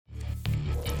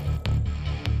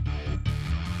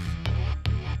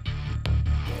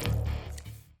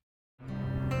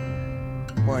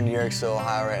We're in Yorksville,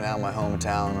 Ohio right now, my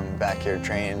hometown. I'm back here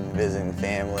training, visiting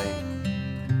family.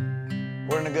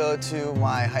 We're gonna go to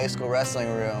my high school wrestling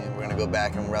room. We're gonna go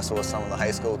back and wrestle with some of the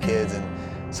high school kids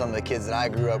and some of the kids that I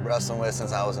grew up wrestling with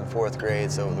since I was in 4th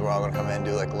grade. So we're all gonna come in and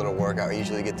do like a little workout. We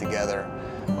usually get together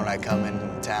when I come into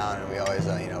town, and we always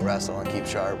wrestle and keep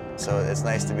sharp. So it's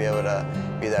nice to be able to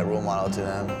be that role model to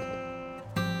them.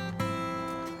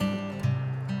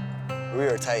 We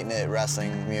are a tight-knit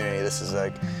wrestling community.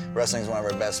 Wrestling is one of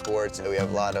our best sports. We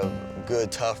have a lot of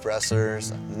good, tough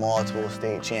wrestlers, multiple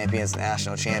state champions,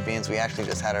 national champions. We actually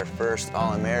just had our first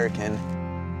All-American.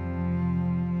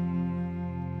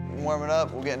 Warming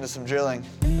up, we'll get into some drilling.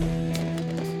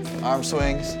 Arm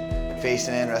swings,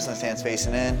 facing in, wrestling stance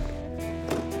facing in.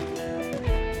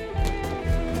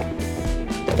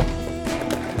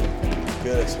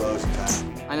 Good explosion time.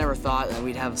 I never thought that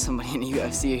we'd have somebody in the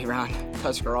UFC around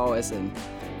Tuscarawas, and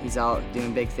he's out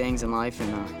doing big things in life,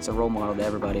 and it's a role model to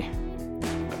everybody.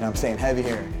 And I'm staying heavy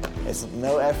here. It's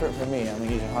no effort for me. I'm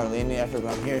using hardly any effort,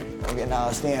 but I'm here. I'm getting out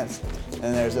of stance,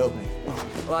 and there's the opening.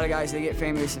 A lot of guys, they get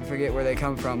famous and forget where they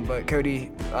come from, but Cody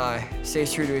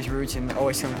stays true to his roots and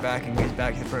always comes back and gives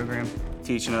back to the program.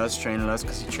 Teaching us, training us,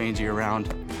 because he trains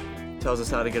year-round. Tells us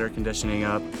how to get our conditioning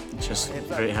up. It's just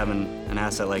great having an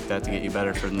asset like that to get you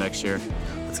better for the next year.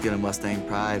 Let's get a Mustang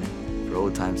Pride for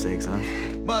old time's sakes, huh?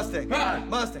 Mustang Pride!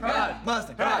 Mustang Pride!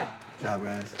 Mustang Pride! Good job,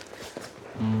 guys.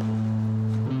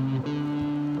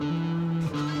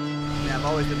 Yeah, I've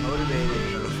always been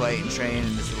motivated to fight and train,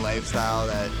 and it's a lifestyle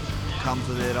that comes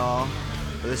with it all.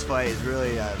 But this fight is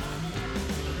really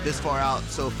this far out,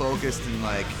 so focused and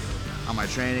on my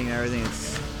training and everything.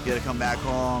 It's you gotta come back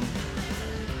home.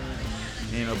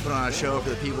 Put on a show for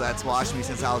the people that's watched me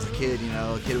since I was a kid,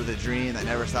 a kid with a dream that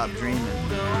never stopped dreaming.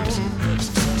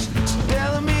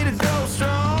 Telling me to go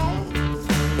strong,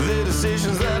 the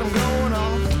decisions that I'm going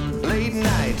on, late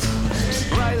nights,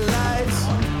 bright lights,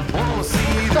 wanna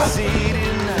see the city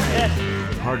tonight.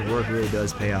 Hard work really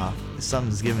does pay off. If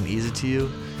something's given easy to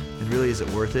you, it really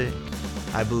isn't worth it.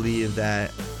 I believe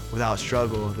that without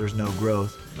struggle, there's no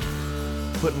growth.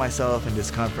 Putting myself in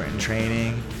discomfort and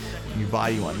training, your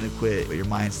body wanting to quit, but your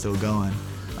mind's still going.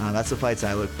 That's the fights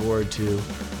I look forward to.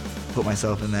 Put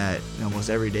myself in that almost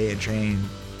every day and train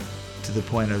to the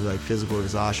point of physical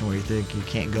exhaustion where you think you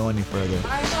can't go any further.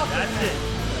 That's it.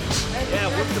 Yeah,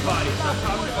 whip the body.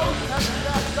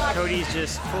 Cody's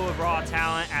just full of raw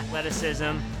talent,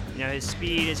 athleticism, his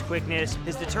speed, his quickness,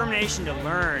 his determination to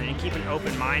learn and keep an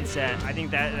open mindset. I think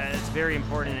that's very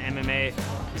important in MMA.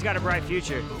 He's got a bright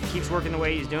future. He keeps working the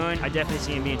way he's doing. I definitely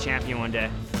see him being champion one day.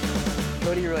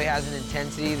 Cody really has an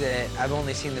intensity that I've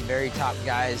only seen the very top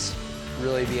guys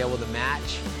really be able to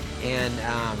match. And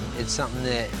it's something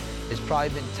that has probably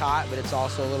been taught, but it's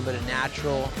also a little bit of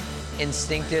natural,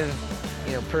 instinctive,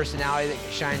 personality that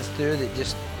shines through, that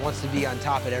just wants to be on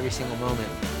top at every single moment.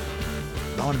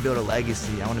 I want to build a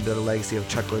legacy. I want to build a legacy of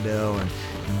Chuck Liddell and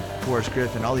Forrest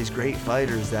Griffin, all these great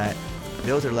fighters that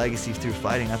built their legacy through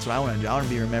fighting. That's what I want to do. I want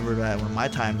to be remembered when my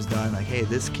time's done, hey,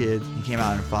 this kid, he came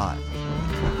out and fought.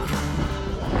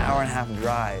 An hour and a half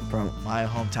drive from my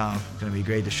hometown. It's going to be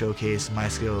great to showcase my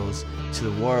skills to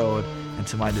the world and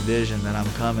to my division that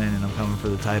I'm coming, and I'm coming for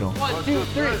the title. 1, 2,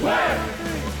 3.